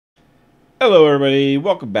Hello everybody,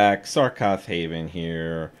 welcome back. Sarcoth Haven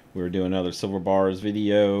here. We're doing another Silver Bars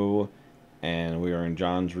video, and we are in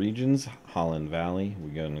John's Regions, Holland Valley.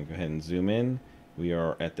 We're going to go ahead and zoom in. We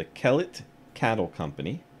are at the Kellett Cattle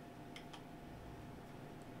Company.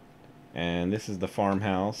 And this is the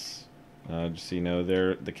farmhouse. Just so you know,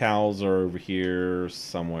 the cows are over here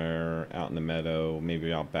somewhere out in the meadow,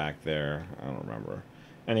 maybe out back there. I don't remember.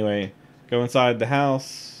 Anyway, go inside the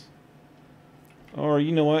house. Or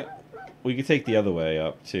you know what? We could take the other way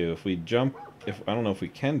up too. If we jump, I don't know if we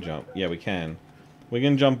can jump. Yeah, we can. We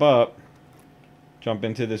can jump up, jump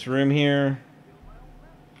into this room here,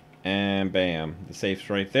 and bam, the safe's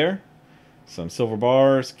right there. Some silver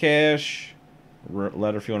bars, cash,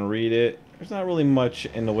 letter if you want to read it. There's not really much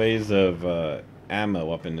in the ways of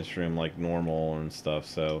ammo up in this room like normal and stuff.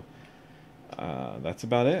 So that's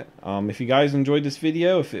about it. If you guys enjoyed this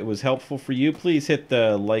video, if it was helpful for you, please hit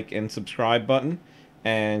the like and subscribe button.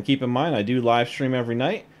 And keep in mind, I do live stream every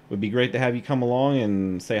night. Would be great to have you come along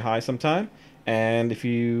and say hi sometime. And if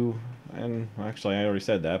you, and actually I already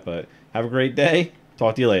said that, but have a great day.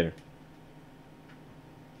 Talk to you later.